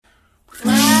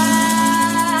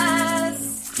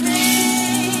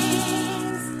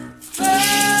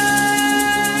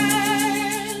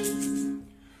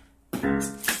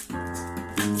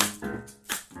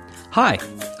Hi,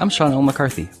 I'm Sean L.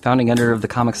 McCarthy, founding editor of The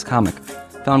Comics Comic,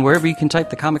 found wherever you can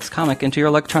type The Comics Comic into your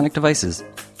electronic devices.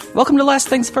 Welcome to Last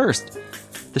Things First,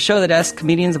 the show that asks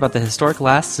comedians about the historic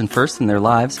lasts and firsts in their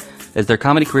lives as their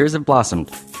comedy careers have blossomed,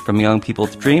 from young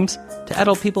people's dreams to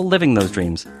adult people living those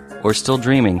dreams, or still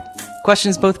dreaming.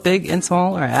 Questions both big and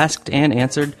small are asked and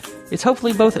answered. It's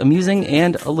hopefully both amusing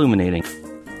and illuminating.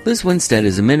 Lizz Winstead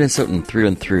is a Minnesotan through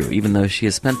and through, even though she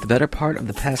has spent the better part of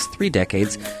the past 3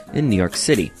 decades in New York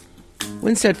City.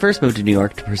 Winstead first moved to New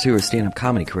York to pursue her stand-up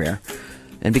comedy career,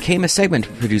 and became a segment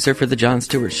producer for the Jon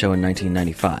Stewart Show in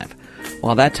 1995.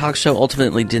 While that talk show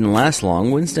ultimately didn't last long,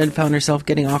 Winstead found herself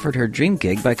getting offered her dream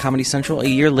gig by Comedy Central a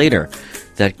year later.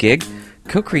 That gig,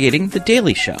 co-creating The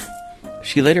Daily Show.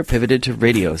 She later pivoted to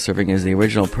radio, serving as the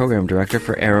original program director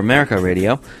for Air America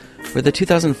Radio, where the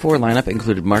 2004 lineup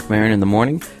included Marc Maron in the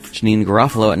morning, Janeane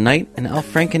Garofalo at night, and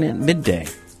Franken at midday.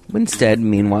 Winstead,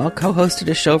 meanwhile, co-hosted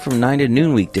a show from 9 to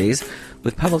noon weekdays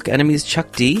with Public Enemy's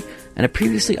Chuck D and a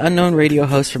previously unknown radio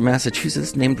host from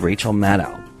Massachusetts named Rachel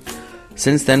Maddow.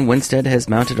 Since then, Winstead has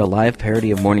mounted a live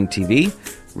parody of morning TV,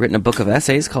 written a book of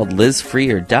essays called Lizz Free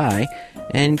or Die,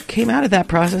 and came out of that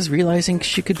process realizing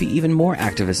she could be even more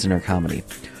activist in her comedy.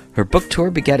 Her book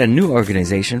tour begat a new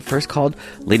organization, first called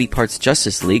Lady Parts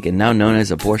Justice League and now known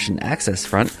as Abortion Access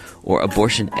Front, or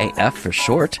Abortion AF for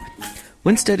short.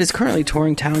 Winstead is currently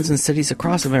touring towns and cities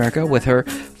across America with her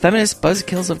Feminist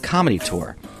Buzzkills of Comedy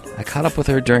tour. I caught up with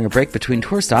her during a break between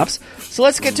tour stops, so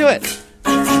let's get to it.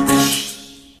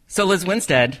 So Lizz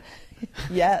Winstead.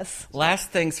 Yes.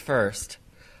 Last things first.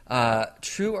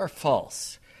 True or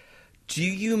false? Do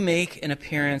you make an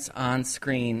appearance on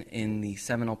screen in the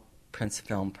seminal Prince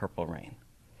film Purple Rain?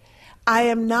 I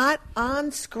am not on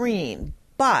screen,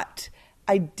 but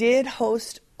I did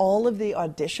host all of the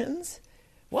auditions.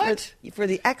 What? For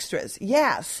the extras.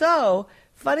 Yeah. So,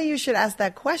 funny you should ask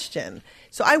that question.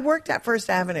 So, I worked at First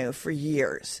Avenue for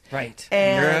years. Right.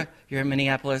 And you're a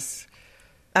Minneapolis.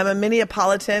 I'm a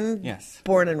Minneapolitan, yes,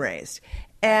 born and raised.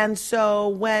 And so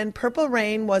when Purple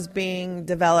Rain was being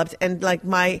developed, and like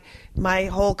my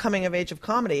whole coming of age of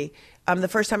comedy, the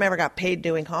first time I ever got paid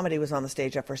doing comedy was on the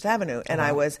stage at First Avenue. And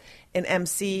I was an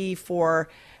MC for,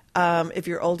 if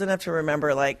you're old enough to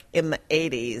remember, like in the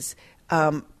 80s,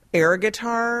 air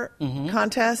guitar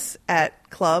contests at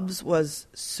clubs was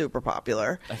super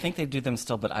popular. I think they do them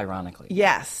still, but ironically.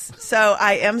 Yes. So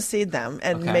I emceed them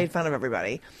and made fun of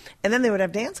everybody. And then they would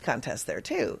have dance contests there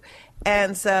too.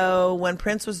 And so when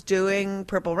Prince was doing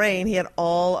Purple Rain, he had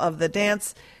all of the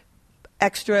dance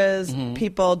extras,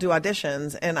 people do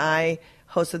auditions, and I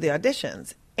hosted the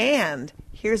auditions. And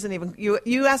here's an even,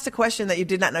 you asked a question that you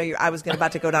did not know I was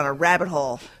about to go down a rabbit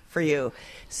hole for you.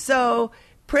 So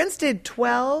Prince did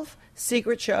 12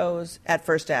 secret shows at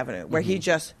First Avenue where he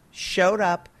just showed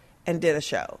up and did a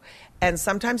show. And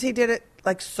sometimes he did it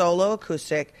like solo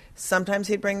acoustic. Sometimes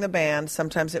he'd bring the band.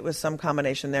 Sometimes it was some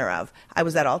combination thereof. I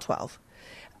was at all 12.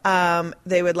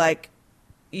 They would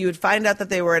you would find out that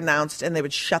they were announced and they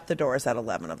would shut the doors at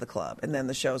 11 of the club. And then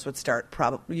the shows would start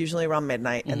usually around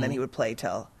midnight. And then he would play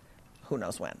till who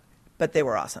knows when. But they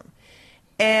were awesome.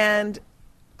 And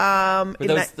were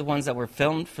those the ones that were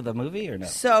filmed for the movie or no?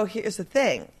 So here's the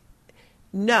thing.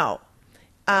 No.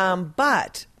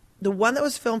 But the one that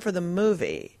was filmed for the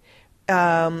movie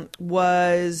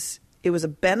was a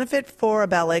benefit for a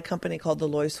ballet company called the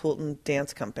Lois Fulton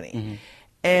Dance Company.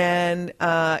 And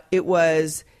it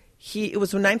was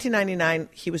from 1999.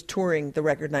 He was touring the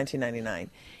record 1999.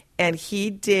 And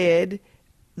he did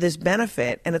this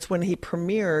benefit, and it's when he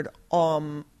premiered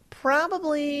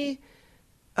probably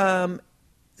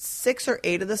 6 or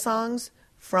 8 of the songs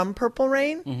from Purple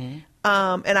Rain.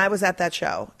 And I was at that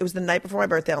show. It was the night before my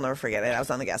birthday. I'll never forget it. I was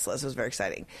on the guest list. It was very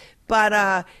exciting.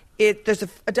 But there's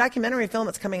a documentary film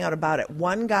that's coming out about it.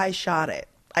 One guy shot it.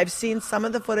 I've seen some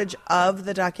of the footage of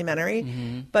the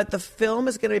documentary, but the film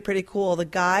is going to be pretty cool. The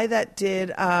guy that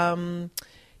did,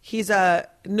 he's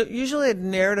usually a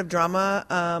narrative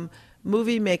drama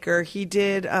movie maker. He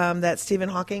did that Stephen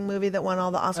Hawking movie that won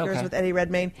all the Oscars with Eddie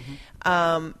Redmayne.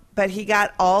 But he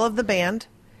got all of the band.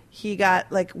 He got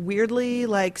weirdly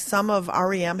some of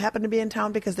REM happened to be in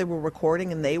town because they were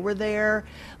recording and they were there.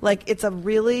 It's a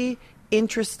really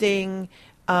interesting.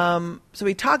 So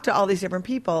we talked to all these different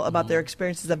people about their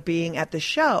experiences of being at the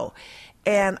show,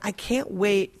 and I can't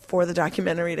wait for the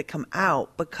documentary to come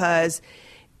out because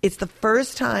it's the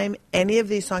first time any of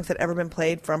these songs had ever been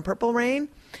played from Purple Rain,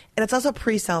 and it's also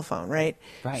pre-cell phone, right?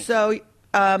 Right. So in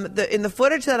the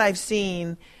footage that I've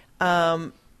seen.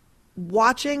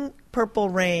 Watching Purple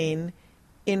Rain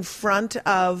in front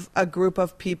of a group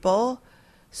of people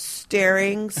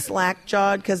staring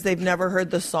slack-jawed because they've never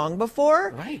heard the song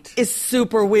before Right. is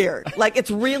super weird. Like, it's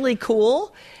really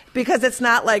cool because it's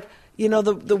not like, you know,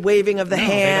 the waving of the hands.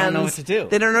 They don't know what to do.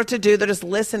 They don't know what to do. They're just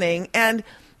listening. And,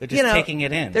 They're just taking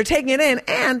it in. They're taking it in.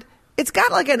 And it's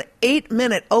got like an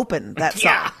 8-minute open, that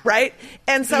song, Yeah. right?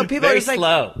 And so people Very are just like,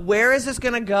 slow. where is this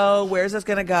going to go? Where is this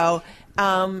going to go?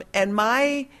 And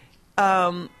my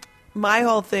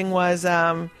whole thing was,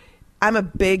 I'm a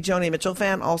big Joni Mitchell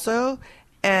fan also.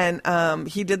 And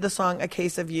he did the song A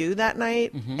Case of You that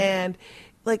night. Mm-hmm. And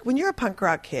like when you're a punk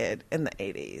rock kid in the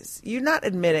 80s, you're not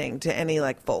admitting to any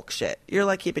like folk shit. You're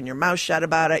like keeping your mouth shut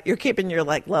about it. You're keeping your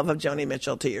like love of Joni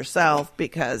Mitchell to yourself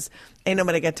because ain't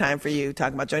nobody got time for you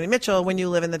talking about Joni Mitchell when you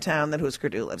live in the town that Husker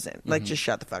Du lives in. Like, just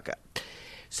shut the fuck up.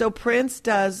 So Prince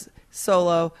does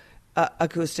solo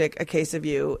acoustic A Case of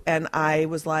You. And I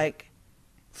was like,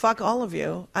 fuck all of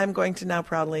you. I'm going to now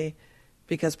proudly,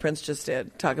 because Prince just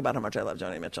did, talk about how much I love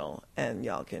Joni Mitchell, and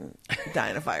y'all can die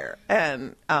in a fire.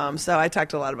 And so I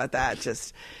talked a lot about that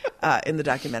just in the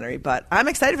documentary. But I'm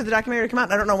excited for the documentary to come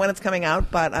out. I don't know when it's coming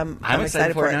out, but I'm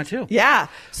excited for it now, too. Yeah.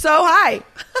 So, hi.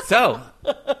 So,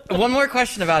 one more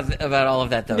question about all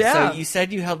of that, though. Yeah. So, you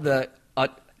said you held the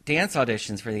dance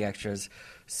auditions for the extras.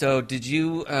 So, did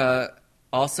you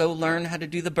also learn how to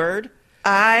do the bird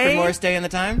for Morris Day and the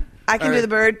Time? I can do the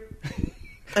bird.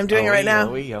 I'm doing it right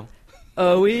now.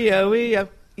 Oh. Yeah,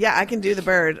 I can do the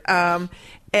bird.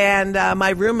 And my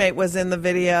roommate was in the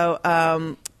video,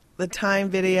 the Time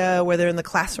video where they're in the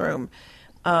classroom.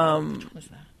 What was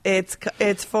that?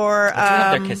 It's for. I do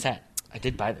have their cassette. I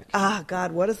did buy their cassette. Ah,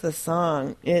 God, what is the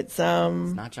song? It's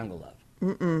not Jungle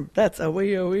Love. That's a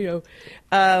wee-oh.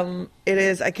 It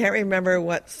is. I can't remember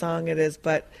what song it is,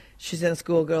 but she's in a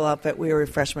schoolgirl outfit. We were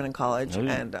freshmen in college,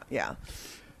 and yeah.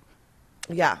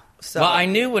 So, well, I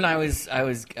knew when I was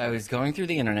going through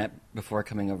the internet before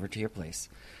coming over to your place,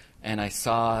 and I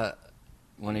saw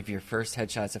one of your first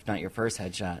headshots, if not your first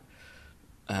headshot,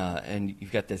 and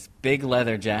you've got this big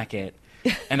leather jacket,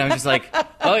 and I was just like,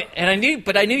 oh, and I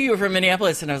knew you were from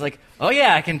Minneapolis, and I was like, oh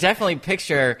yeah, I can definitely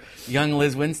picture young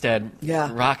Lizz Winstead,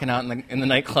 rocking out in the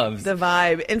nightclubs. The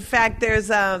vibe. In fact, there's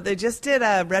they just did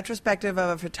a retrospective of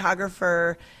a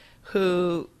photographer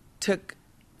who took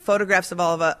photographs of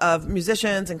all of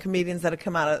musicians and comedians that had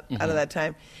come out of that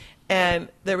time. And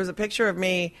there was a picture of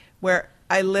me where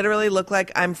I literally look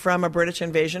like I'm from a British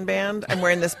invasion band. I'm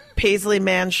wearing this Paisley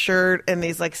Man shirt and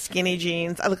these like skinny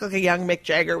jeans. I look like a young Mick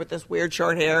Jagger with this weird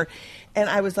short hair. And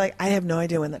I was like, I have no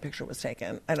idea when that picture was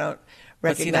taken. I don't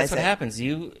recognize it. See, that's what happens.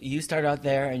 You start out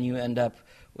there and you end up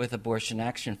with Abortion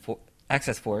Access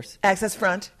Force. Access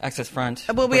Front.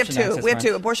 Well, we have two. We have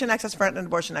two. Abortion Access Front and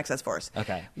Abortion Access Force.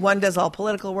 Okay. One does all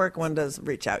political work. One does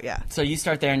reach out, yeah. So you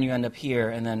start there and you end up here.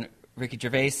 And then Ricky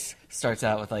Gervais starts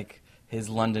out with like his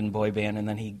London boy band. And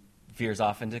then he veers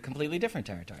off into completely different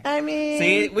territory. I mean...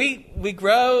 See, we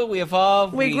grow, we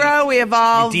evolve. We grow, we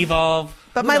evolve. We devolve.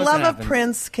 But my love of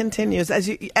Prince continues. As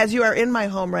you are in my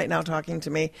home right now talking to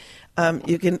me,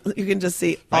 you can just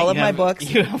see all of my books.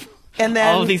 You have and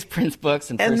then all of these Prince books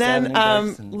and First Avenue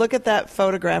books. Look at that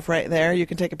photograph right there. You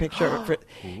can take a picture of it.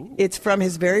 It's from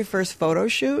his very first photo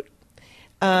shoot.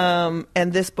 And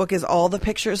this book is all the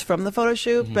pictures from the photo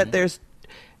shoot. But there's,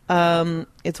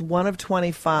 it's one of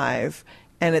 25,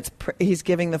 and he's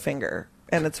giving the finger,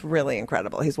 and it's really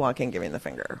incredible. He's walking, giving the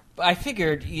finger. I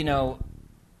figured,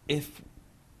 if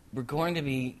we're going to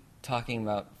be talking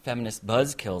about feminist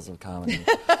buzzkills of comedy,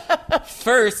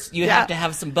 first you have to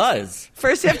have some buzz.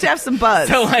 First you have to have some buzz.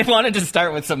 So I wanted to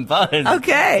start with some buzz.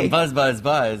 Okay. Some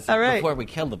buzz. All right. Before we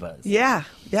kill the buzz. Yeah.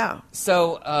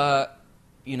 So,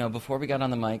 before we got on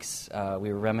the mics,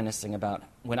 we were reminiscing about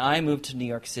when I moved to New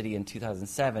York City in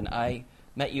 2007, I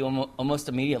met you almost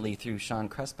immediately through Sean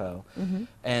Crespo.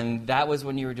 And that was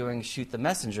when you were doing Shoot the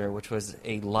Messenger, which was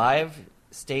a live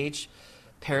stage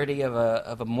parody of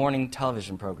a morning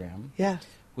television program. Yeah.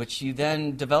 Which you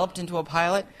then developed into a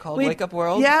pilot called Wake Up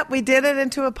World. Yeah, we did it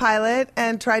into a pilot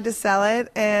and tried to sell it,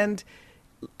 and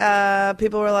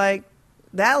people were like,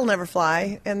 that'll never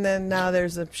fly. And then now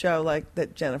there's a show like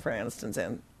that Jennifer Aniston's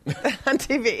in on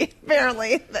TV,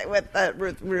 apparently,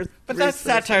 with Ruth. But that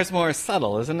satire's more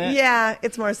subtle, isn't it? Yeah,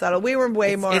 it's more subtle. We were more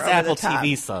it's over Apple the top.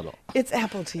 TV subtle. It's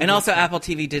Apple TV. And also Apple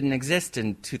TV didn't exist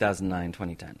in 2009,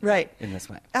 2010. Right. In this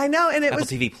way. I know, and Apple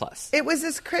TV Plus. It was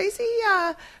this crazy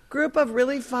group of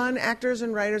really fun actors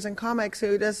and writers and comics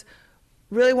who just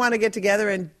really want to get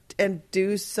together and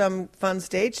do some fun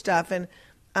stage stuff. And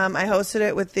I hosted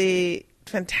it with the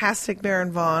fantastic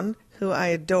Baron Vaughn, who I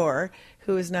adore,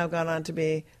 who has now gone on to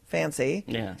be fancy.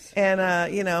 Yes. And,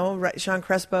 Sean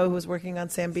Crespo, who was working on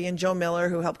Sam B, and Joe Miller,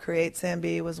 who helped create Sam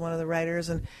B, was one of the writers,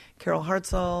 and Carol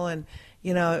Hartzell. And,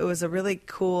 it was a really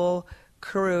cool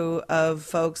crew of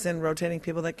folks and rotating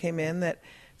people that came in that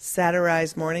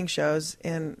satirized morning shows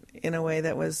in a way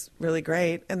that was really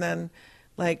great. And then,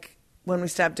 when we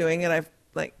stopped doing it,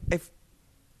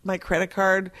 my credit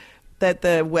card that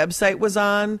the website was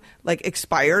on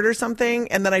expired or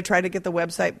something, and then I tried to get the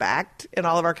website back and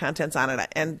all of our content's on it,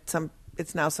 and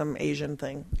it's now some Asian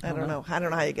thing. I don't know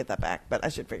how you get that back, but I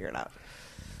should figure it out.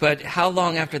 But how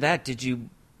long after that did you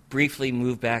briefly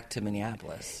move back to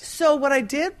Minneapolis? So what I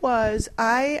did was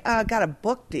I got a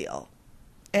book deal,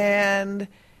 and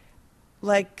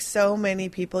like so many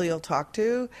people you'll talk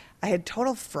to, I had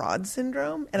total fraud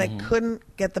syndrome, and I couldn't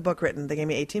get the book written. They gave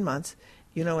me 18 months.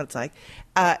 You know what it's like.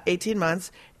 18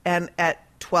 months. And at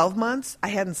 12 months, I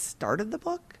hadn't started the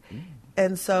book.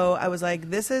 And so I was like,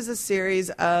 this is a series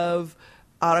of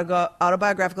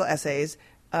autobiographical essays,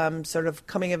 sort of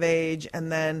coming of age, and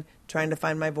then trying to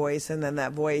find my voice. And then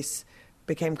that voice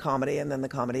became comedy, and then the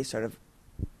comedy sort of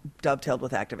dovetailed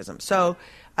with activism. So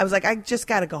I was like, I just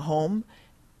got to go home,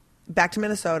 back to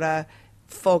Minnesota,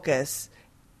 focus.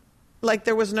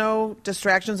 There was no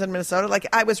distractions in Minnesota.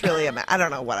 I was really, I don't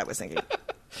know what I was thinking.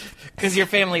 Because your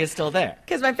family is still there.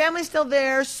 Because my family's still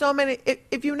there. So many.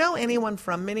 If you know anyone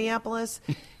from Minneapolis,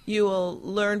 you will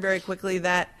learn very quickly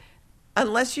that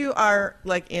unless you are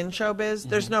in showbiz,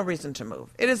 there's no reason to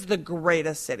move. It is the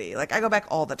greatest city. I go back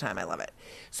all the time. I love it.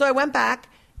 So I went back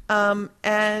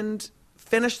and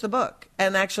finished the book,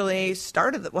 and actually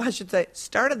started the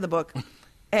book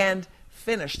and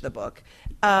finished the book.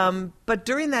 But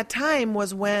during that time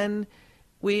was when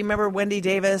we remember Wendy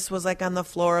Davis was on the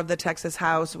floor of the Texas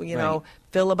House, Right.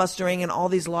 filibustering, and all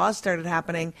these laws started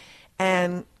happening,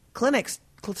 and clinics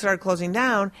started closing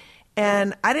down.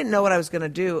 And I didn't know what I was going to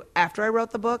do after I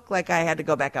wrote the book. I had to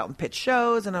go back out and pitch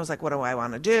shows, and I was like, what do I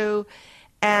want to do?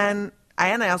 And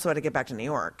I also had to get back to New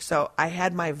York. So I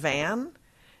had my van,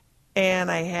 and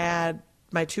I had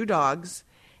my 2 dogs,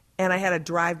 and I had to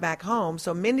drive back home.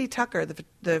 So Mindy Tucker,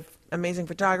 the amazing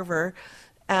photographer,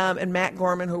 and Matt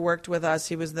Gorman, who worked with us,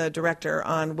 he was the director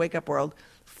on Wake Up World,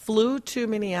 flew to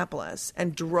Minneapolis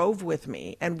and drove with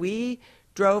me. And we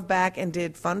drove back and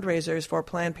did fundraisers for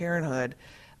Planned Parenthood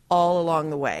all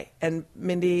along the way. And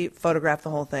Mindy photographed the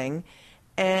whole thing.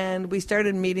 And we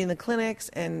started meeting the clinics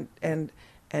and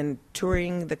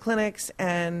touring the clinics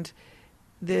and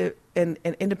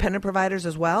independent providers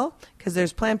as well, because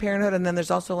there's Planned Parenthood, and then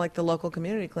there's also the local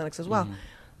community clinics as well.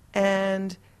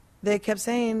 And they kept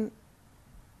saying,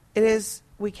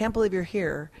 we can't believe you're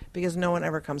here, because no one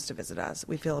ever comes to visit us.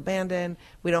 We feel abandoned.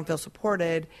 We don't feel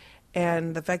supported.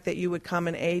 And the fact that you would come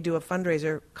and do a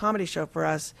fundraiser comedy show for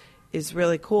us is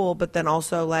really cool. But then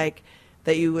also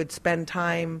that you would spend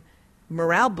time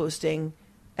morale boosting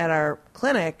at our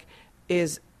clinic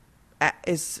is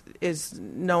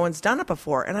no one's done it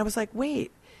before. And I was like,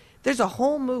 wait, there's a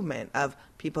whole movement of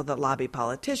people that lobby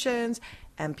politicians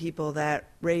and people that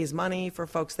raise money for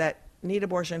folks that need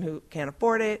abortion who can't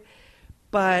afford it.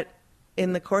 But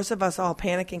in the course of us all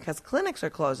panicking because clinics are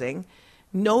closing,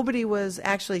 nobody was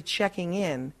actually checking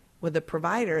in with the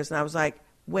providers. And I was like,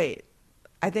 wait,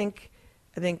 I think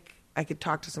I could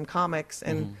talk to some comics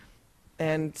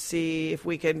and see if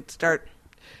we could start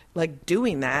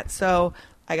doing that. So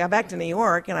I got back to New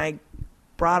York, and I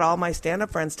brought all my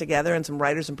stand-up friends together and some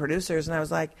writers and producers, and I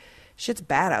was like, shit's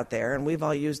bad out there, and we've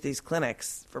all used these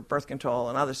clinics for birth control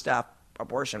and other stuff,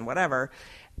 abortion, whatever,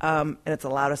 and it's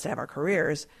allowed us to have our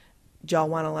careers. Do y'all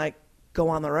want to go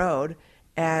on the road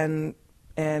and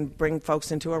bring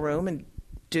folks into a room and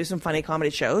do some funny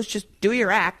comedy shows? Just do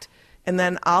your act, and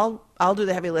then I'll do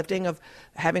the heavy lifting of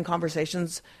having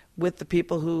conversations with the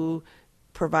people who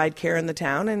provide care in the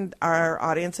town, and our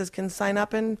audiences can sign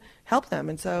up and help them.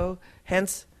 And so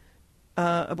hence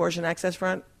Abortion Access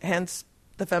Front, hence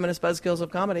the feminist buzzkills of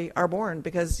comedy are born,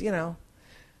 because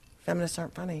feminists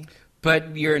aren't funny.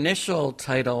 But your initial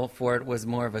title for it was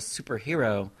more of a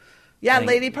superhero. Yeah,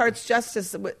 Lady Parts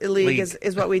Justice League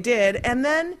is what we did. And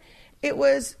then it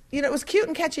was, it was cute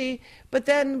and catchy, but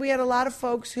then we had a lot of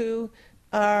folks who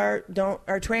are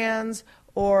trans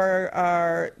or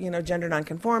are, gender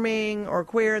nonconforming or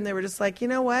queer, and they were just like, you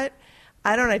know what?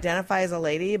 I don't identify as a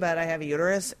lady, but I have a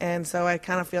uterus, and so I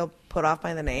kind of feel put off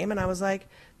by the name. And I was like,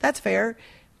 that's fair.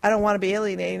 I don't want to be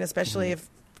alienating, especially if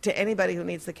to anybody who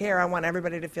needs the care. I want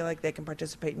everybody to feel like they can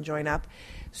participate and join up.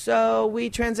 So we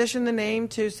transitioned the name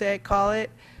to call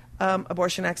it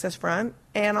Abortion Access Front.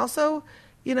 And also,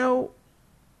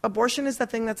 abortion is the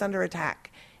thing that's under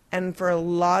attack. And for a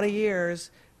lot of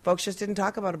years, folks just didn't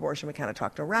talk about abortion. We kind of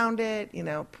talked around it. You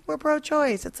know, we're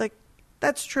pro-choice. It's like,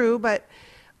 that's true, but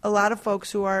a lot of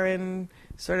folks who are in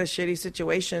sort of shitty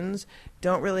situations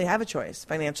don't really have a choice,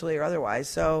 financially or otherwise.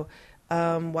 So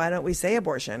why don't we say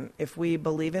abortion? If we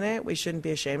believe in it, we shouldn't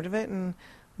be ashamed of it, and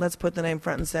let's put the name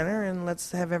front and center, and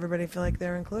let's have everybody feel like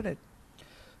they're included.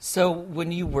 So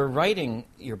when you were writing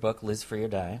your book, Liz Free or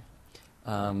Die,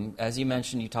 as you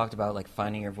mentioned, you talked about like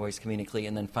finding your voice comedically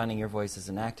and then finding your voice as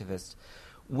an activist.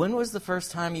 When was the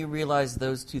first time you realized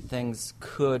those two things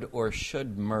could or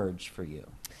should merge for you?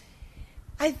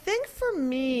 I think for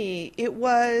me, it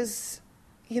was,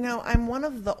 you know, I'm one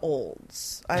of the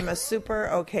olds. I'm a super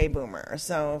okay boomer,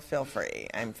 so feel free.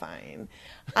 I'm fine.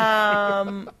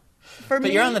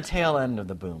 But you're on the tail end of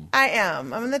the boom. I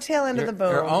am. I'm on the tail end of the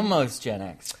boom. You're almost Gen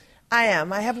X. I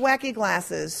am. I have wacky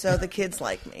glasses, so the kids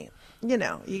like me. You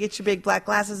know, you get your big black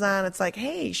glasses on, it's like,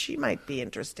 hey, she might be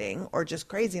interesting or just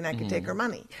crazy and I could take her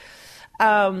money.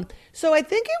 So I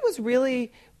think it was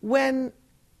really when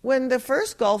the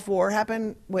first Gulf War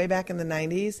happened way back in the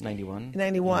 90s.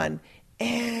 91. Yeah.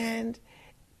 And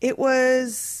it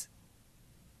was,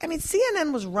 I mean,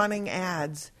 CNN was running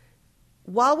ads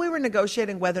while we were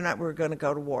negotiating whether or not we were going to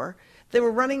go to war. They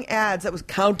were running ads that was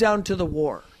countdown to the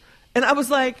war. And I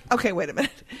was like, okay, wait a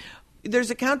minute.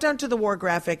 There's a countdown to the war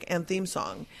graphic and theme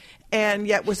song, and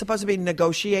yet we're supposed to be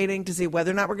negotiating to see whether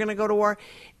or not we're going to go to war.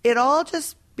 It all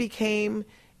just became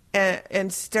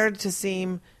and started to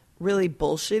seem really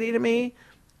bullshitty to me.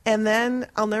 And then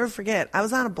I'll never forget, I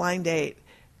was on a blind date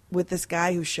with this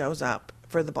guy who shows up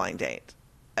for the blind date.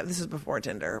 This is before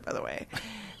Tinder, by the way.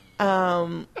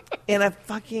 In a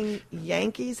fucking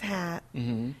Yankees hat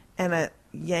and a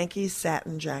Yankees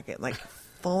satin jacket, like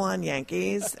full-on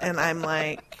Yankees. And I'm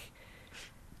like,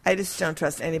 I just don't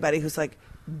trust anybody who's like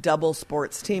double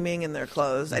sports teaming in their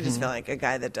clothes. I just feel like a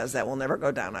guy that does that will never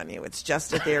go down on you. It's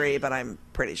just a theory, but I'm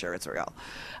pretty sure it's real.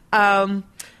 And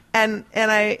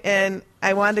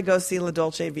I wanted to go see La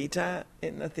Dolce Vita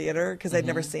in the theater because I'd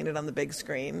never seen it on the big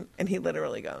screen. And he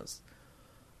literally goes,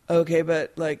 okay,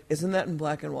 but like, isn't that in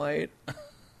black and white?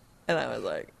 And I was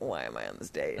like, why am I on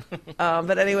this date?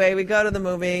 But anyway, we go to the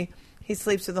movie. He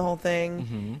sleeps through the whole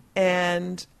thing.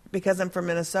 And because I'm from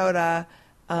Minnesota,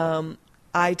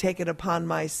 I take it upon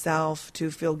myself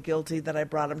to feel guilty that I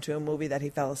brought him to a movie that he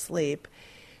fell asleep.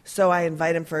 So I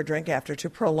invite him for a drink after to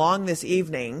prolong this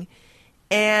evening.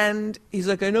 And he's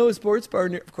like, I know a sports bar.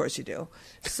 Of course you do.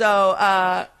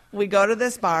 So we go to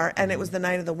this bar, and it was the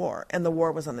night of the war, and the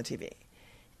war was on the TV.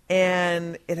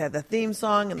 And it had the theme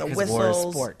song and the whistles. War is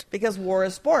sport. Because war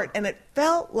is sport. And it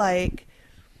felt like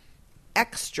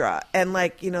extra, and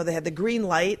like, you know, they had the green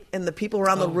light and the people were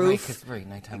on the roof, right,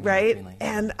 nighttime, right? Green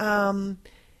light.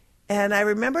 And I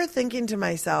remember thinking to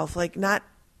myself, like, not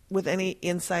with any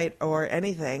insight or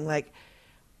anything, like,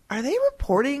 are they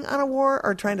reporting on a war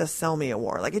or trying to sell me a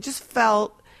war? Like, it just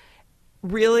felt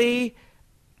really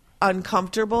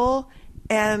uncomfortable.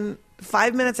 And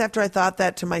 5 minutes after I thought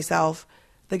that to myself,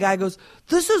 the guy goes,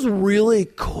 this is really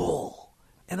cool.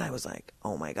 And I was like,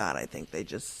 oh my God, I think they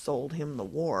just sold him the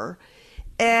war.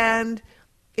 And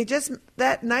it just,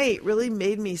 that night really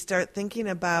made me start thinking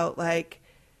about, like,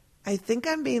 I think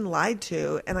I'm being lied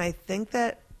to, and I think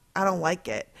that I don't like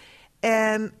it.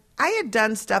 And I had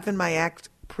done stuff in my act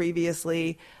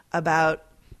previously about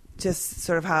just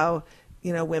sort of how,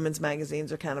 you know, women's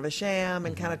magazines are kind of a sham,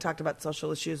 and kind of talked about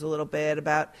social issues a little bit,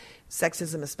 about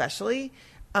sexism especially,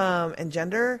 and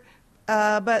gender.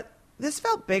 But this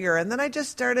felt bigger. And then I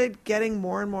just started getting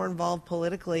more and more involved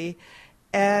politically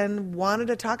and wanted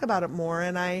to talk about it more.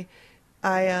 And I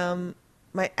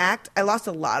lost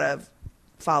a lot of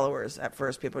followers at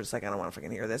first. People were just like, I don't want to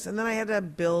fucking hear this. And then I had to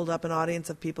build up an audience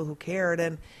of people who cared.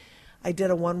 And I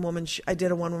did a one-woman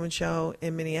show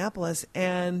in Minneapolis,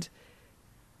 and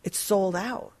it sold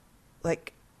out.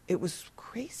 Like, it was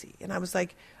crazy. And I was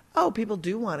like, oh, people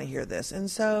do want to hear this.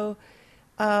 And so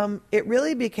it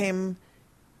really became,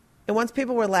 and once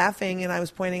people were laughing and I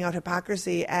was pointing out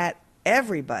hypocrisy at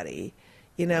everybody,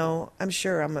 you know, I'm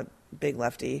sure I'm a big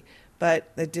lefty, but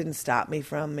it didn't stop me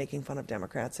from making fun of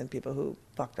Democrats and people who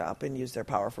fucked up and used their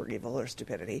power for evil or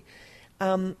stupidity.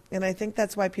 And I think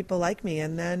that's why people like me.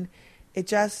 And then it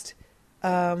just,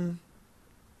 I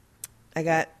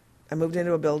moved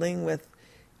into a building with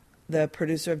the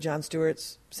producer of Jon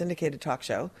Stewart's syndicated talk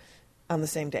show on the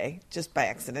same day, just by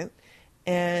accident.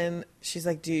 And she's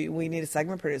like, we need a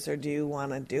segment producer. Do you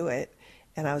want to do it?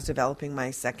 And I was developing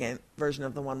my second version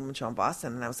of the one-woman show in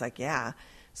Boston. And I was like, yeah.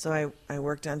 So I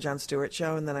worked on Jon Stewart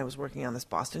Show, and then I was working on this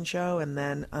Boston show. And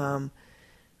then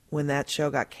when that show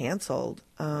got canceled,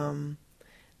 I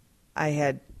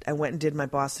went and did my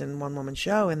Boston one-woman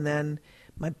show. And then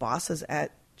my bosses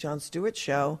at Jon Stewart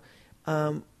Show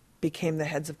became the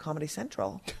heads of Comedy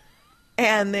Central.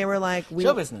 And they were like,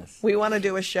 show business. We want to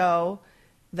do a show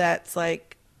that's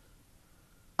like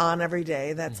on every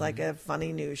day, that's like a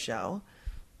funny news show.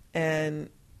 And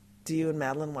do you and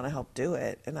Madeline want to help do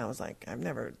it? And I was like, I've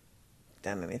never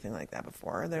done anything like that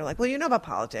before. And they're like, well, you know about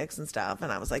politics and stuff.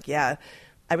 And I was like, yeah,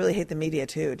 I really hate the media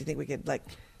too. Do you think we could like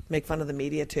make fun of the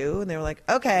media too? And they were like,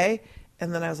 okay.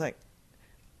 And then I was like,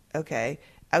 okay.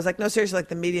 I was like, no, seriously, like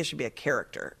the media should be a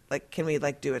character. Like, can we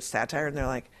like do a satire? And they're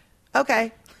like,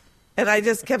 okay. And I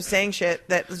just kept saying shit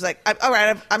that was like, all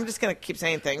right, I'm just going to keep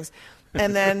saying things.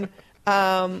 And then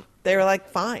they were like,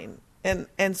 fine. And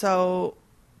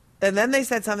then they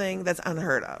said something that's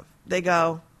unheard of. They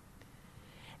go,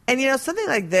 and you know, something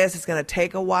like this is going to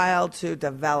take a while to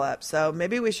develop. So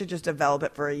maybe we should just develop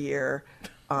it for a year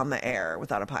on the air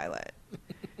without a pilot.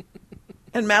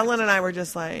 And Madeline and I were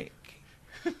just like,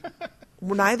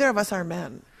 neither of us are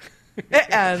men.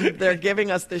 And they're giving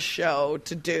us this show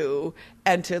to do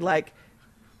and to like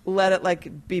let it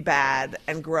like be bad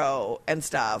and grow and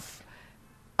stuff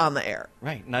on the air.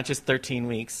 Right. Not just 13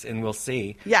 weeks and we'll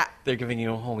see. Yeah. They're giving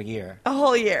you a whole year. A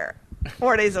whole year.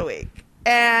 4 days a week.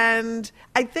 And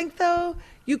I think though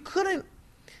you can't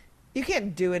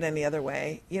do it any other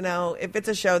way. You know, if it's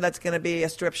a show that's going to be a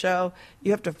strip show,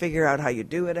 you have to figure out how you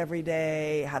do it every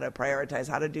day, how to prioritize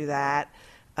how to do that.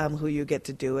 Who you get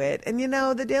to do it. And, you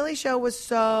know, The Daily Show was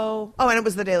so... Oh, and it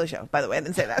was The Daily Show, by the way. I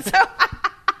didn't say that.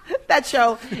 So that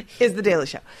show is The Daily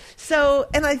Show. So,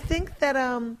 and I think that...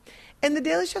 and The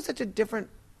Daily Show is such a different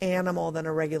animal than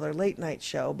a regular late-night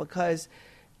show because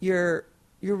your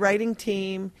writing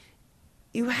team,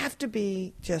 you have to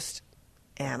be just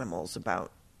animals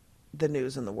about the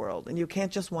news in the world. And you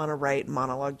can't just want to write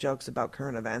monologue jokes about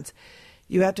current events.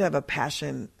 You have to have a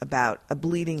passion about a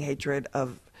bleeding hatred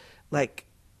of, like...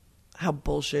 how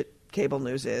bullshit cable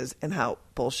news is and how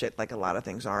bullshit like a lot of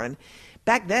things are. And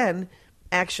back then,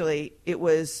 actually, it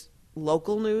was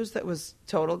local news that was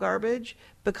total garbage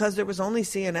because there was only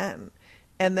CNN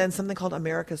and then something called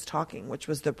America's Talking, which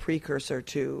was the precursor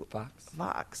to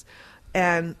Fox.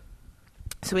 And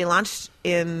so we launched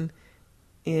in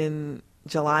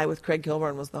July with Craig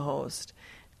Kilborn was the host.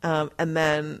 And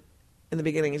then in the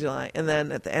beginning of July. And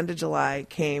then at the end of July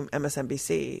came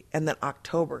MSNBC. And then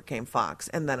October came Fox.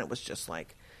 And then it was just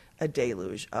like a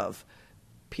deluge of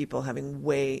people having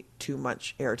way too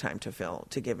much airtime to fill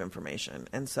to give information.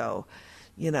 And so,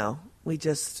 you know, we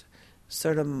just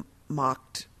sort of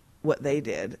mocked what they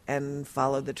did and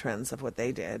followed the trends of what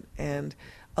they did. And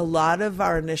a lot of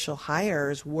our initial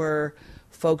hires were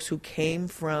folks who came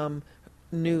from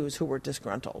news who were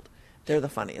disgruntled. They're the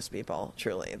funniest people,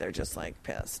 truly. They're just like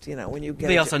pissed. You know, when you get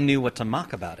They also knew what to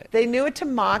mock about it. They knew what to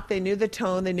mock. They knew the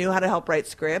tone. They knew how to help write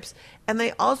scripts. And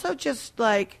they also just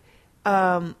like,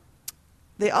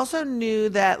 they also knew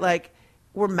that like,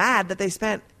 were mad that they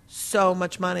spent so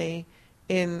much money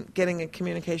in getting a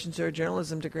communications or a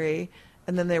journalism degree.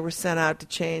 And then they were sent out to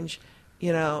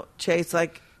chase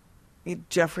like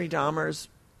Jeffrey Dahmer's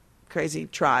crazy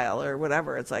trial or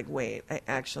whatever. It's like, wait, I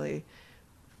actually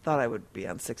thought I would be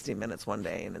on 60 Minutes one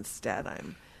day, and instead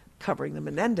I'm covering the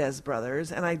Menendez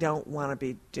brothers, and I don't want to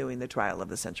be doing the trial of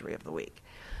the century of the week.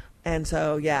 And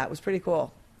so, yeah, it was pretty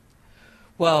cool.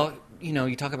 Well, you know,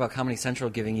 you talk about Comedy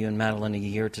Central giving you and Madeline a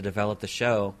year to develop the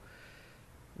show.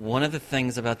 One of the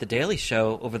things about The Daily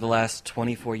Show over the last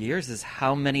 24 years is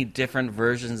how many different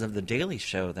versions of The Daily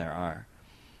Show there are.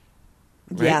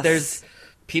 Right? Yes. There's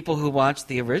people who watch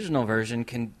the original version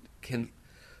can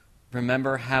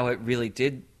remember how it really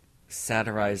did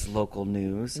satirize local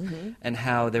news and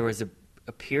how there was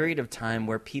a period of time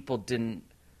where people didn't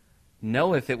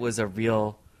know if it was a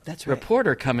real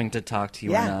reporter coming to talk to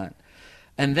you or not.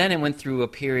 And then it went through a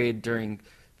period during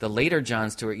the later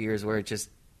Jon Stewart years where it just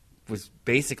was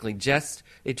basically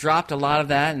it dropped a lot of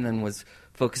that and then was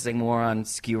focusing more on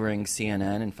skewering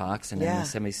CNN and Fox and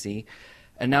MSNBC.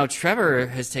 And now Trevor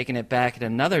has taken it back in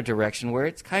another direction where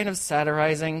it's kind of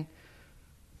satirizing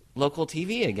local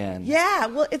TV again. Yeah,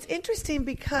 well, it's interesting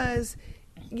because,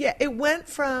 it went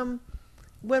from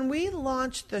when we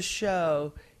launched the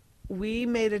show, we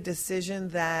made a decision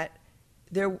that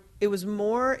it was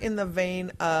more in the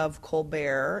vein of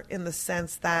Colbert in the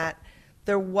sense that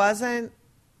there wasn't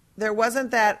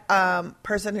that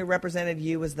person who represented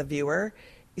you as the viewer,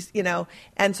 you know.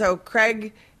 And so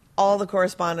Craig, all the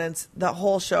correspondence, the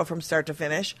whole show from start to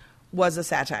finish was a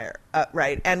satire,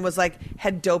 right? And was like,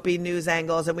 had dopey news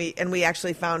angles, and we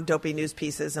actually found dopey news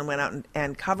pieces and went out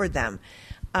and covered them.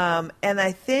 And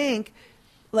I think,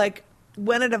 like,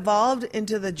 when it evolved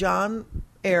into the Jon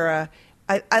era,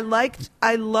 I've liked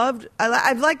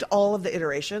all of the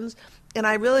iterations, and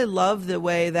I really love the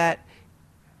way that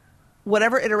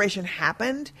whatever iteration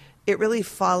happened, it really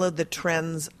followed the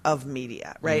trends of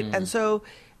media, right?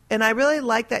 And I really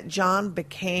like that Jon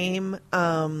became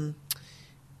the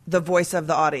voice of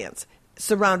the audience,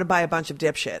 surrounded by a bunch of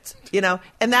dipshits,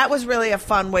 and that was really a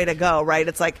fun way to go, right?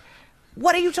 It's like,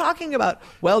 what are you talking about?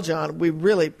 Well, Jon, we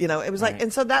really, it was like,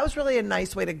 and so that was really a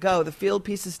nice way to go. The field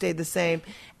pieces stayed the same,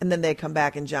 and then they come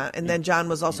back, and then Jon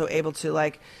was also able to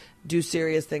like do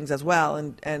serious things as well,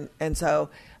 and so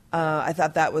I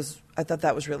thought that was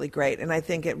really great, and I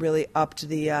think it really upped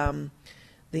the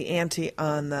ante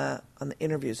on the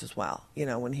interviews as well.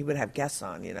 When he would have guests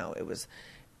on, it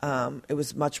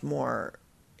was much more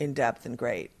in depth and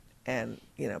great, and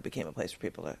became a place for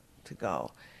people to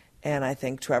go. And I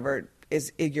think Trevor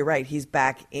you're right, he's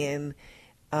back in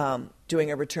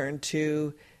doing a return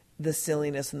to the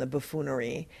silliness and the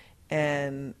buffoonery,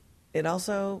 and it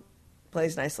also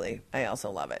plays nicely. I also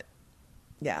love it.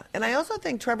 Yeah, and I also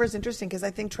think Trevor's interesting because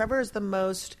I think Trevor is the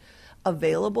most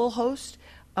available host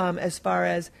as far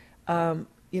as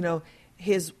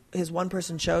his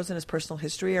one-person shows and his personal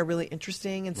history are really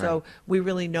interesting, and so we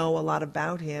really know a lot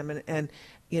about him, and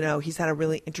he's had a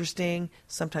really interesting,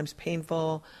 sometimes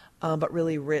painful, but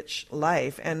really rich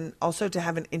life, and also to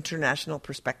have an international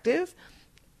perspective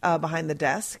behind the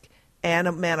desk and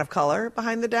a man of color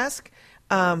behind the desk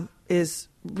is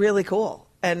really cool.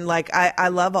 And like I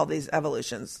love all these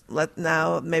evolutions.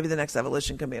 Now maybe the next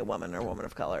evolution can be a woman or a woman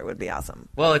of color. It would be awesome.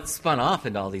 Well, it's spun off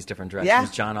into all these different directions.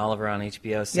 Yeah. John Oliver on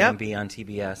HBO, CNB on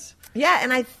TBS. Yeah,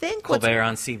 and I think Colbert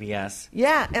on CBS.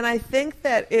 Yeah, and I think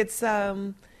that it's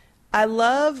I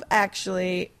love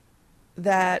actually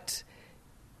that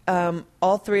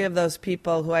all three of those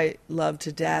people who I love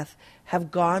to death have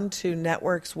gone to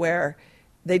networks where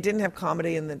they didn't have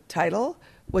comedy in the title,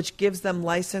 which gives them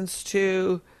license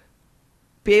to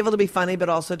be able to be funny, but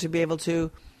also to be able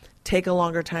to take a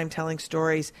longer time telling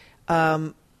stories,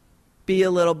 be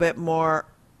a little bit more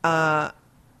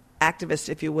activist,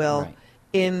 if you will,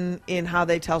 in how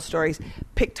they tell stories,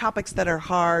 pick topics that are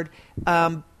hard,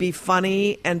 be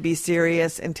funny and be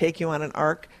serious and take you on an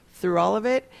arc through all of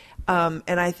it.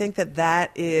 And I think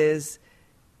that it's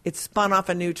spun off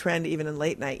a new trend even in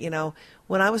late night.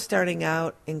 When I was starting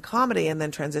out in comedy and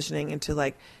then transitioning into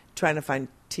like trying to find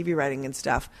TV writing and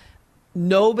stuff,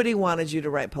 nobody wanted you to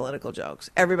write political jokes.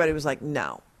 Everybody was like,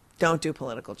 no, don't do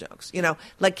political jokes.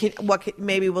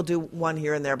 Maybe we'll do one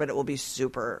here and there, but it will be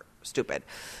super stupid.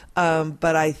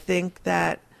 But I think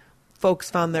that folks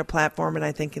found their platform, and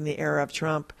I think in the era of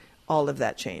Trump, all of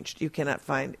that changed. You cannot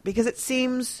find, because it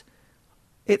seems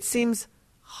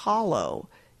hollow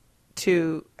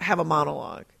to have a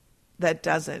monologue that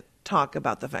doesn't talk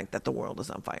about the fact that the world is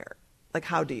on fire. Like,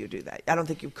 how do you do that? I don't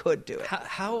think you could do it.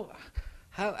 How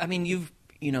I mean, you've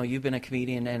been a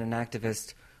comedian and an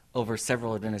activist over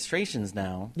several administrations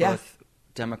now, both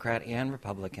Democrat and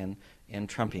Republican and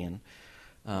Trumpian.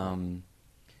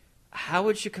 How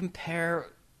would you compare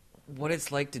what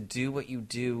it's like to do what you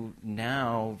do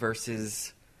now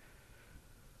versus,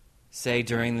 say,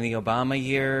 during the Obama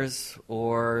years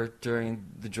or during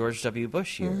the George W.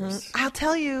 Bush years? Mm-hmm. I'll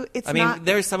tell you, I mean,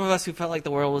 there's some of us who felt like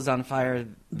the world was on fire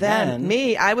then.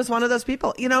 Me, I was one of those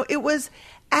people.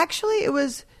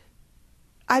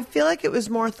 I feel like it was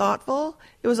more thoughtful.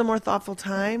 It was a more thoughtful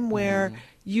time where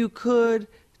you could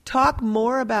talk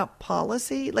more about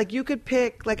policy. Like you could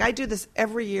pick, like I do this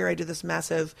every year. I do this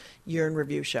massive year in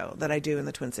review show that I do in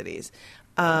the Twin Cities.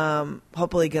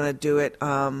 Hopefully going to do it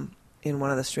in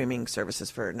one of the streaming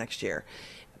services for next year.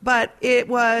 But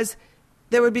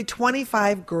there would be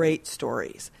 25 great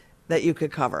stories that you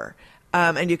could cover.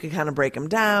 And you could kind of break them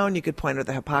down. You could point out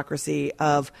the hypocrisy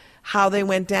of how they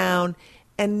went down.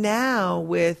 And now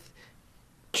with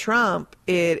Trump,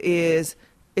 it's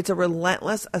a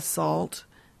relentless assault.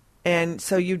 And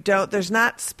so there's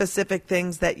not specific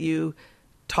things that you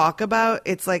talk about.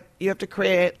 It's like you have to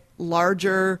create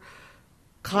larger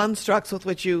constructs with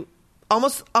which you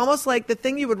almost like the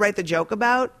thing you would write the joke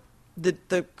about,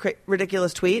 the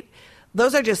ridiculous tweet.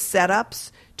 Those are just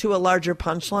setups to a larger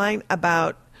punchline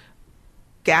about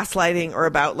gaslighting or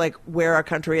about like where our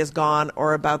country has gone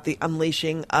or about the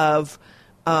unleashing of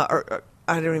or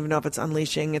I don't even know if it's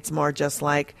unleashing. It's more just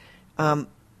like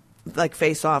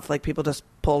Face Off, like people just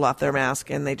pulled off their mask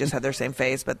and they just had their same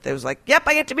face, but it was like, yep,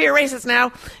 I get to be a racist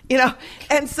now,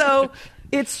 And so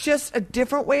it's just a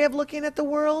different way of looking at the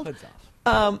world. Hoods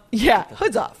off.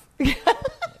 Hoods off.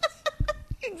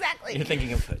 Exactly. You're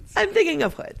thinking of hoods. I'm thinking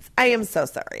of hoods. I am so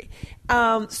sorry.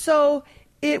 So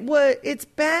It's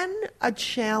been a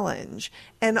challenge,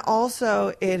 and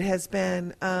also it has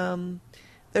been.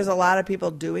 There's a lot of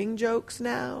people doing jokes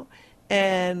now,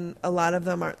 and a lot of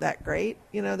them aren't that great.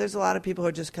 There's a lot of people who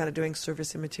are just kind of doing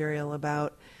surfacey material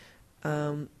about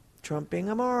Trump being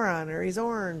a moron or he's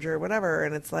orange or whatever,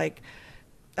 and it's like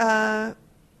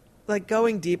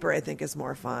going deeper. I think is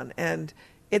more fun, and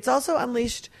it's also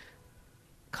unleashed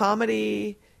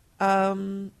comedy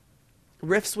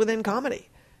riffs within comedy.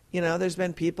 There's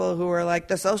been people who are like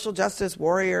the social justice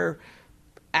warrior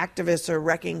activists are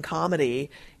wrecking comedy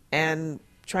and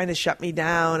trying to shut me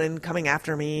down and coming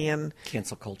after me and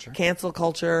cancel culture.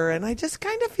 And I just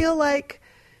kind of feel like,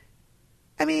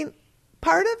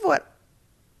 part of what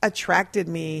attracted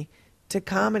me to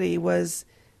comedy was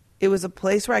it was a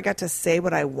place where I got to say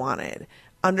what I wanted,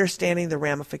 understanding the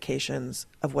ramifications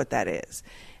of what that is.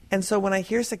 And so when I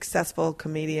hear successful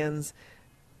comedians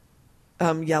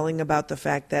yelling about the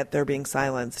fact that they're being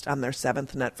silenced on their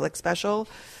 7th Netflix special,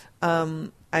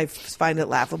 I find it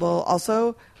laughable.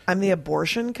 Also, I'm the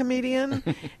abortion comedian,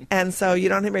 and so you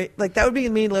don't hear like that would be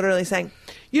me literally saying,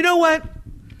 you know what?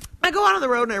 I go out on the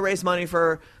road and I raise money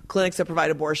for clinics that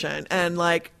provide abortion, and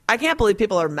like I can't believe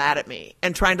people are mad at me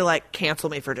and trying to like cancel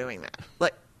me for doing that.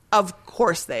 Like, of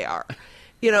course they are.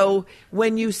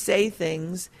 When you say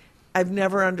things, I've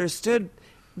never understood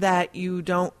that you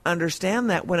don't understand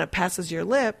that when it passes your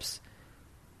lips,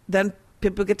 then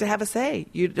people get to have a say.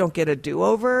 You don't get a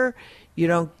do-over. You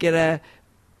don't get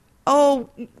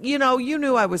you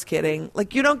knew I was kidding.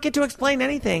 Like, you don't get to explain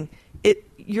anything.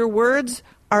 Your words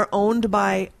are owned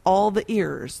by all the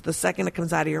ears the second it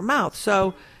comes out of your mouth.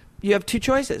 So you have two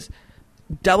choices: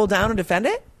 double down and defend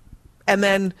it, and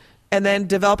then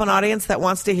develop an audience that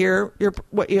wants to hear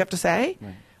what you have to say.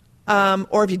 Right.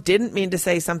 Or if you didn't mean to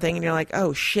say something and you're like,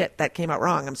 oh shit, that came out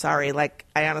wrong. I'm sorry. Like,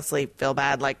 I honestly feel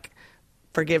bad. Like,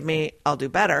 forgive me. I'll do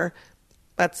better.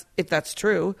 If that's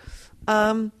true.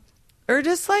 Or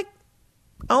just own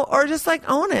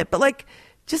it. But like,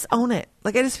 just own it.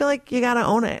 Like, I just feel like you gotta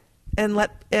own it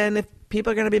and if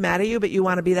people are going to be mad at you, but you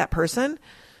want to be that person,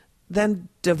 then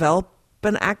develop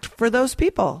an act for those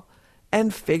people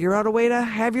and figure out a way to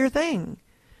have your thing.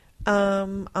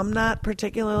 I'm not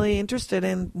particularly interested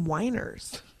in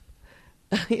whiners,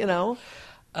 As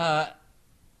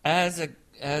an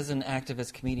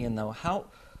activist comedian, though,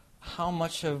 how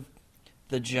much of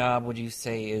the job would you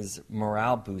say is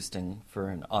morale boosting for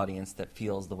an audience that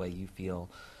feels the way you feel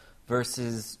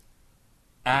versus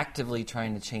actively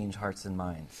trying to change hearts and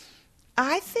minds?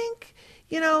 I think,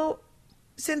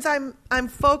 since I'm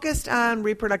focused on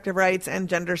reproductive rights and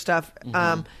gender stuff,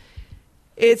 mm-hmm.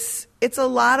 It's a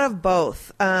lot of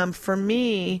both. For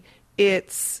me,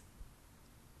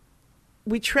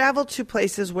 we travel to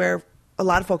places where a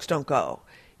lot of folks don't go,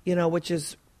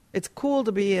 it's cool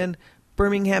to be in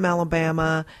Birmingham,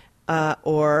 Alabama,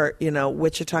 or,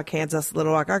 Wichita, Kansas,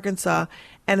 Little Rock, Arkansas,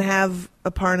 and have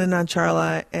Aparna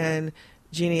Nancherla and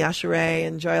Jeannie Asheray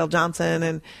and Joel Johnson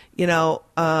and,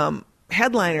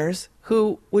 headliners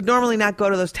who would normally not go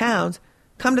to those towns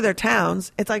come to their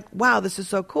towns. It's like, wow, this is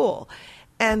so cool.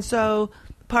 And so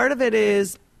part of it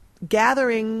is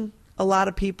gathering a lot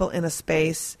of people in a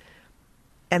space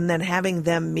and then having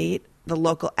them meet the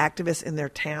local activists in their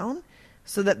town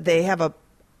so that they have a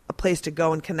place to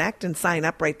go and connect and sign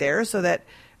up right there so that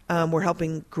we're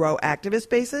helping grow activist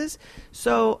bases.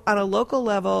 So on a local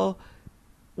level,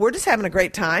 we're just having a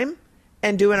great time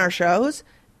and doing our shows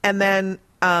and then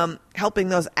helping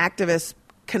those activists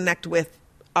connect with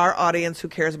our audience who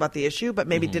cares about the issue but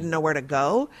maybe mm-hmm. didn't know where to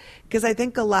go. Because I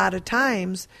think a lot of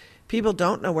times people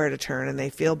don't know where to turn and they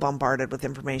feel bombarded with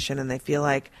information and they feel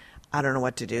like, I don't know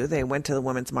what to do. They went to the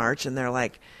Women's March and they're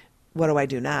like, what do I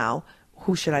do now?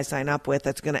 Who should I sign up with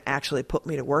that's going to actually put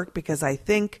me to work? Because I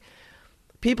think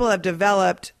people have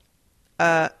developed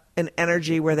an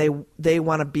energy where they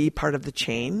want to be part of the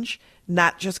change,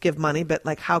 not just give money, but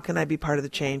like, how can I be part of the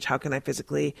change? How can I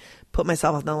physically put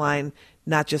myself on the line,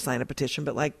 not just sign a petition,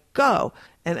 but like go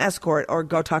and escort or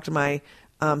go talk to my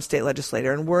state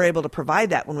legislator. And we're able to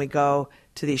provide that when we go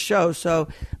to these shows. So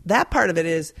that part of it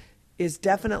is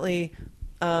definitely,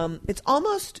 it's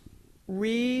almost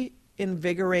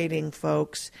reinvigorating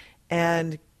folks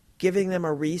and giving them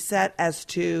a reset as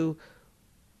to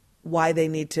why they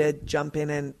need to jump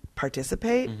in and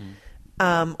participate, mm-hmm.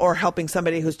 Or helping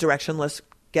somebody who's directionless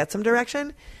get some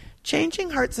direction. Changing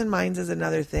hearts and minds is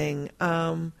another thing.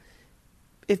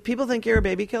 If people think you're a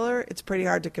baby killer, it's pretty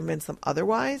hard to convince them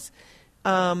otherwise.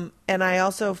 And I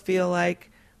also feel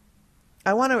like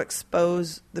I want to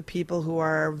expose the people who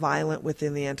are violent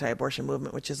within the anti-abortion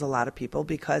movement, which is a lot of people,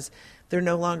 because they're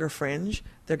no longer fringe.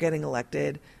 They're getting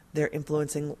elected. they're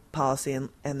influencing policy and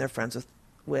they're friends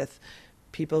with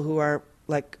people who are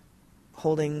like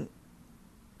holding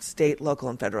state, local,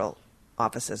 and federal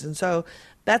offices. And so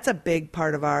that's a big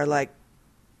part of our like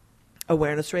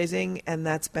awareness raising, and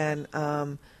that's been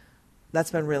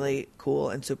really cool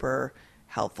and super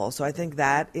helpful. So I think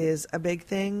that is a big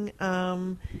thing.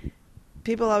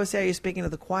 People always say, "Are you speaking to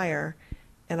the choir?"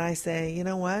 And I say, you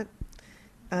know what?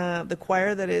 The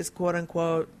choir that is quote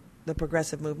unquote the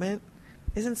progressive movement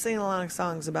isn't singing a lot of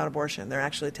songs about abortion. They're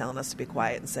actually telling us to be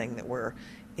quiet and saying that we're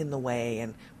in the way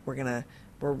and we're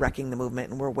wrecking the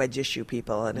movement and we're wedge issue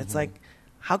people. And it's like,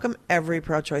 how come every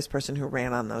pro-choice person who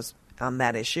ran on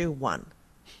that issue won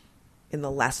in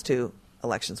the last 2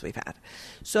 elections we've had?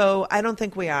 So I don't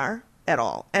think we are at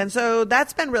all. And so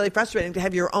that's been really frustrating, to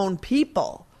have your own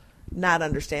people not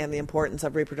understand the importance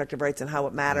of reproductive rights and how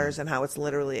it matters and how it's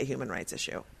literally a human rights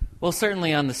issue. Well,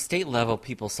 certainly on the state level,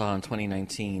 people saw in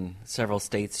 2019 several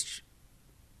states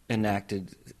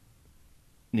enacted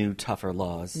new, tougher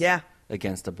laws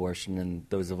against abortion, and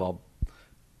those have all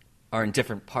are in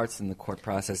different parts in the court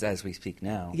process as we speak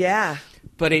now. Yeah.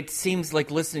 But it seems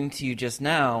like, listening to you just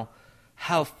now,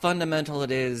 how fundamental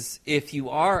it is, if you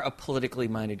are a politically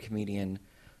minded comedian,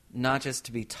 not just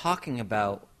to be talking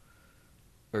about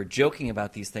or joking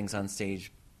about these things on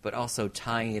stage, but also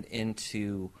tying it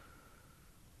into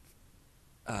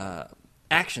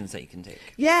actions that you can take.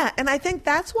 Yeah, and I think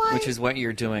that's why... Which is what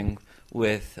you're doing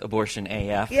with Abortion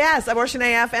AF. Yes, Abortion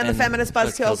AF and the Feminist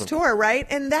Buzzkills tour, right?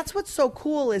 And that's what's so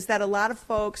cool, is that a lot of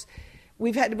folks...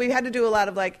 We've had to do a lot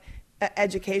of, like,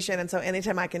 education, and so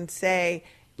anytime I can say...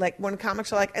 Like, when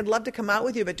comics are like, I'd love to come out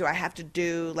with you, but do I have to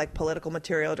do, like, political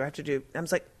material? Do I have to do... I'm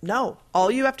just like, no. All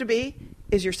you have to be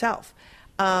is yourself.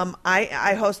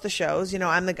 I host the shows. You know,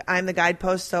 I'm the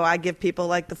guidepost, so I give people,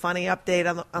 like, the funny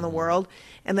update on the world.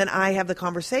 And then I have the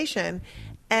conversation.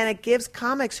 And it gives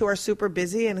comics who are super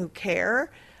busy and who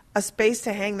care a space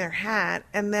to hang their hat.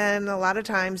 And then a lot of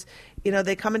times, you know,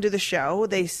 they come and do the show.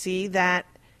 They see that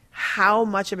how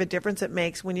much of a difference it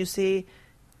makes when you see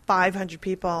 500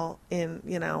 people in,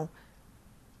 you know,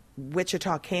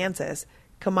 Wichita, Kansas,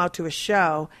 come out to a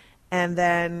show, and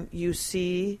then you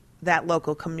see that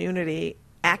local community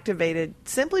activated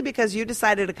simply because you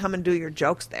decided to come and do your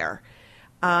jokes there.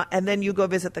 And then you go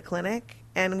visit the clinic,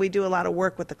 and we do a lot of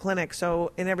work with the clinic.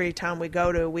 So in every town we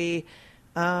go to,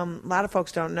 a lot of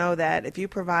folks don't know that if you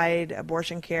provide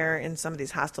abortion care in some of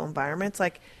these hostile environments,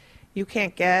 like, you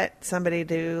can't get somebody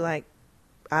to, like,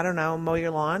 I don't know, mow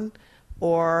your lawn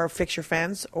or fix your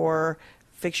fence or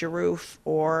fix your roof,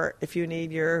 or if you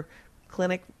need your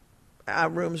clinic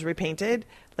rooms repainted,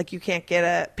 like, you can't get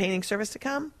a painting service to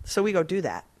come. So we go do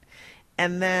that.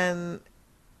 And then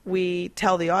we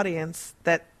tell the audience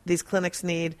that these clinics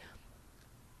need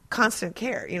constant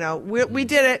care. You know, we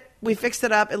did it. We fixed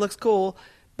it up. It looks cool.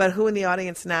 But who in the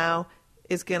audience now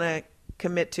is going to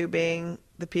commit to being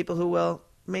the people who will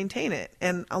maintain it?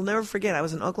 And I'll never forget, I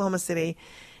was in Oklahoma City,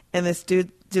 and this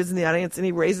dude's in the audience, and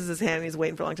he raises his hand, and he's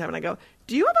waiting for a long time. And I go,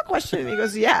 do you have a question? And he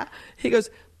goes, yeah. He goes,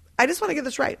 I just want to get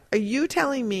this right. Are you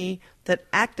telling me that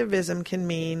activism can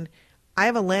mean I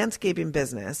have a landscaping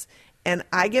business, and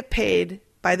I get paid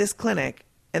by this clinic,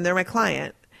 and they're my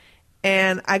client,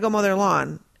 and I go mow their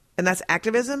lawn, and that's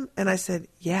activism? And I said,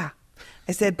 yeah.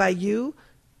 I said, by you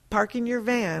parking your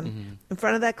van in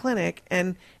front of that clinic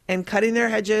and cutting their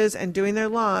hedges and doing their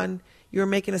lawn, you're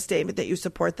making a statement that you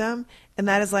support them. And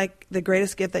that is, like, the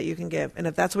greatest gift that you can give. And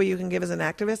if that's what you can give as an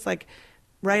activist, like,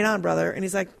 right on, brother. And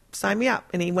he's like, sign me up.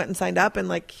 And he went and signed up, and,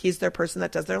 like, he's their person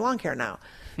that does their lawn care now.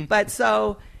 But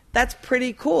so that's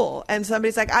pretty cool. And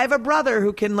somebody's like, I have a brother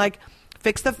who can, like,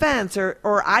 fix the fence,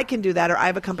 or I can do that, or I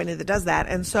have a company that does that.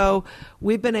 And so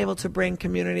we've been able to bring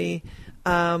community,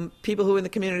 people who are in the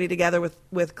community together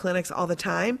with clinics all the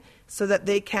time, so that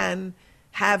they can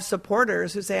have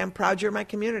supporters who say, I'm proud you're my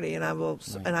community, and I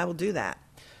will do that.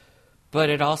 But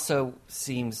it also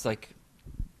seems like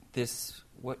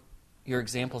what your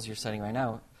examples you're setting right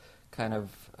now kind of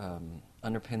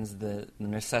underpins the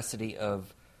necessity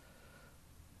of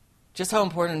just how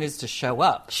important it is to show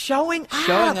up. Showing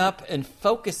up and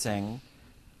focusing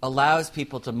allows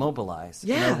people to mobilize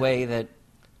in a way that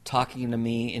talking to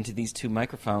me into these 2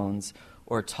 microphones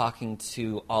or talking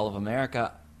to all of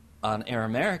America on Air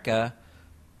America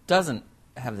doesn't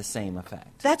have the same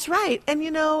effect. That's right. And,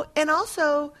 and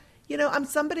also, I'm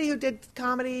somebody who did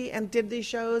comedy and did these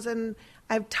shows, and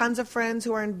I have tons of friends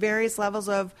who are in various levels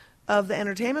of the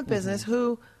entertainment business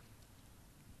who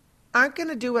aren't going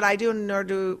to do what I do, nor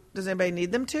does anybody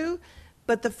need them to.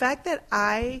 But the fact that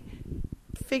I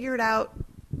figured out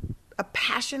a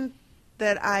passion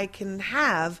that I can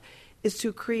have is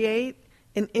to create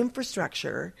an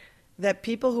infrastructure that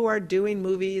people who are doing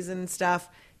movies and stuff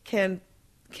can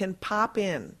pop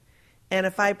in. And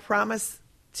if I promise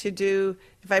to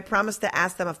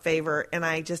ask them a favor and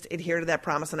I just adhere to that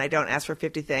promise and I don't ask for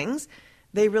 50 things,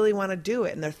 they really want to do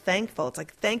it and they're thankful. It's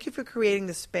like, thank you for creating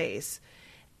the space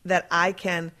that I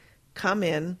can come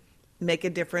in, make a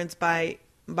difference by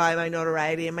my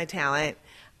notoriety and my talent,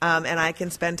 and I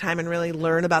can spend time and really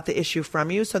learn about the issue from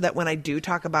you so that when I do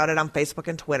talk about it on Facebook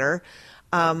and Twitter,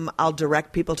 I'll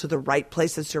direct people to the right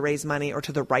places to raise money or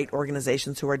to the right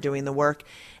organizations who are doing the work,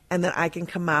 and then I can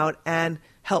come out and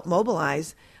help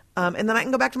mobilize, and then I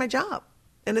can go back to my job.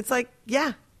 And it's like,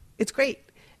 yeah, it's great.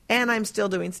 And I'm still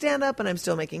doing stand-up, and I'm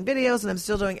still making videos, and I'm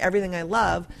still doing everything I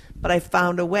love, but I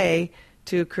found a way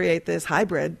to create this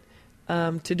hybrid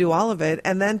to do all of it,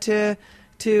 and then to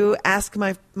ask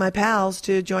my pals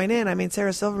to join in. I mean,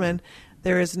 Sarah Silverman,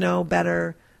 there is no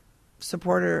better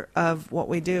supporter of what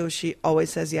we do. She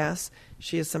always says yes.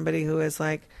 She is somebody who is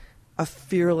like a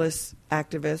fearless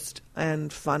activist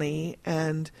and funny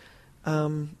and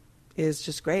is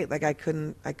just great. Like I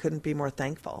couldn't be more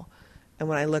thankful. And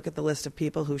when I look at the list of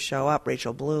people who show up,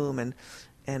 Rachel Bloom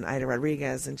and Ida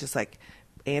Rodriguez and just like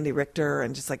Andy Richter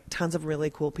and just like tons of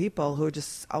really cool people who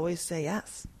just always say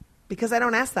yes because I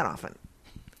don't ask that often.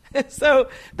 So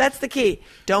that's the key.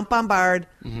 Don't bombard.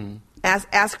 Mm-hmm.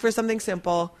 Ask for something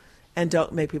simple, and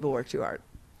don't make people work too hard.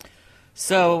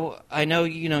 So I know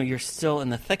you're still in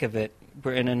the thick of it.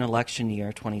 We're in an election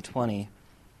year, 2020,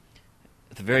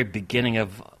 at the very beginning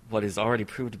of what is already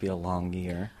proved to be a long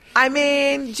year. I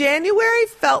mean, January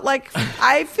felt like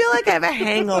I feel like I have a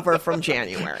hangover from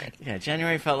January. Yeah,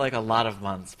 January felt like a lot of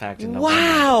months packed into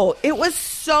Wow, one. it was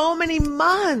so many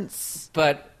months.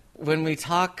 But when we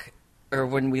talk, or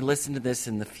when we listen to this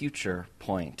in the future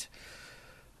point,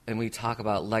 and we talk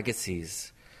about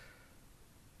legacies,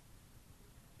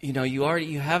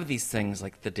 you have these things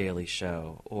like The Daily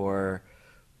Show or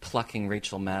plucking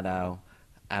Rachel Maddow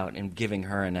out and giving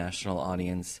her a national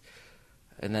audience,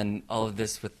 and then all of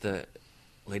this with the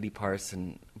Lady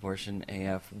Parson, Abortion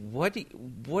AF. What do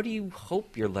you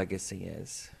hope your legacy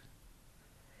is?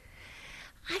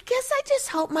 I guess I just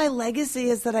hope my legacy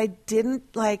is that I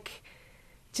didn't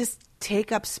just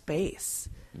take up space.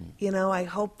 I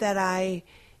hope that I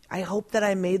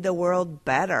made the world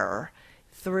better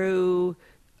through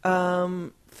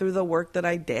the work that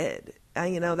I did.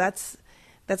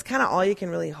 That's kind of all you can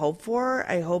really hope for.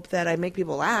 I hope that I make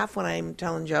people laugh when I'm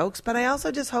telling jokes, but I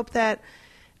also just hope that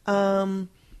when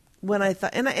I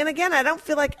thought, and again, I don't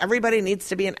feel like everybody needs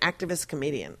to be an activist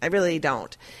comedian. I really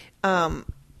don't. But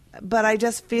I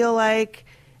just feel like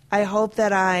I hope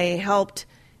that I helped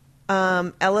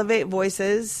elevate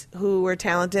voices who were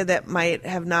talented that might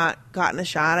have not gotten a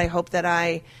shot. I hope that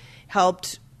I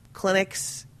helped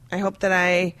clinics. I hope that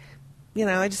I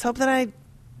just hope that I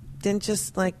didn't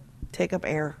just take up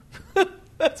air.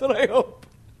 That's what I hope.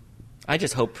 I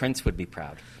just hope Prince would be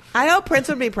proud. I hope Prince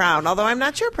would be proud, although I'm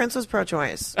not sure Prince was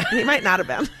pro-choice. He might not have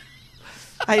been.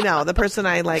 I know. The person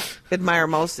I admire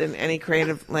most in any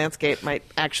creative landscape might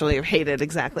actually have hated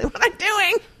exactly what I'm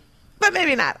doing. But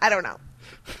maybe not. I don't know.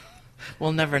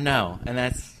 We'll never know. And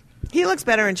that's... He looks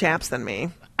better in chaps than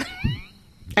me.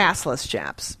 Assless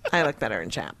chaps. I look better in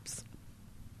chaps.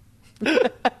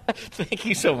 Thank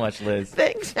you so much, Liz.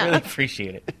 Thanks, John. Really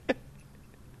appreciate it.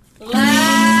 Last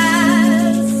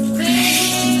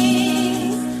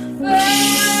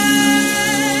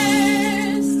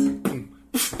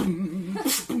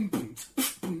things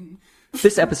first.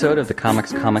 This episode of The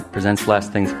Comics Comic Presents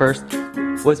Last Things First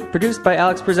was produced by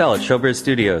Alex Brazell at Showbiz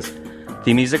Studios.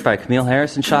 Theme music by Camille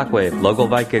Harris and Shockwave, logo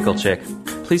by Giggle Chick.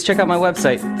 Please check out my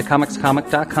website,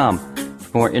 thecomicscomic.com,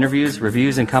 for more interviews,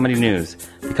 reviews, and comedy news.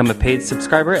 Become a paid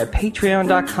subscriber at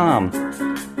patreon.com.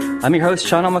 I'm your host,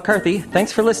 Sean L. McCarthy.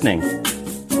 Thanks for listening.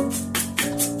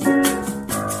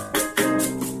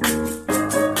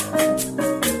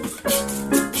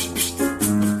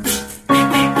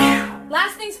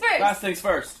 Last things first. Last things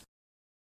first.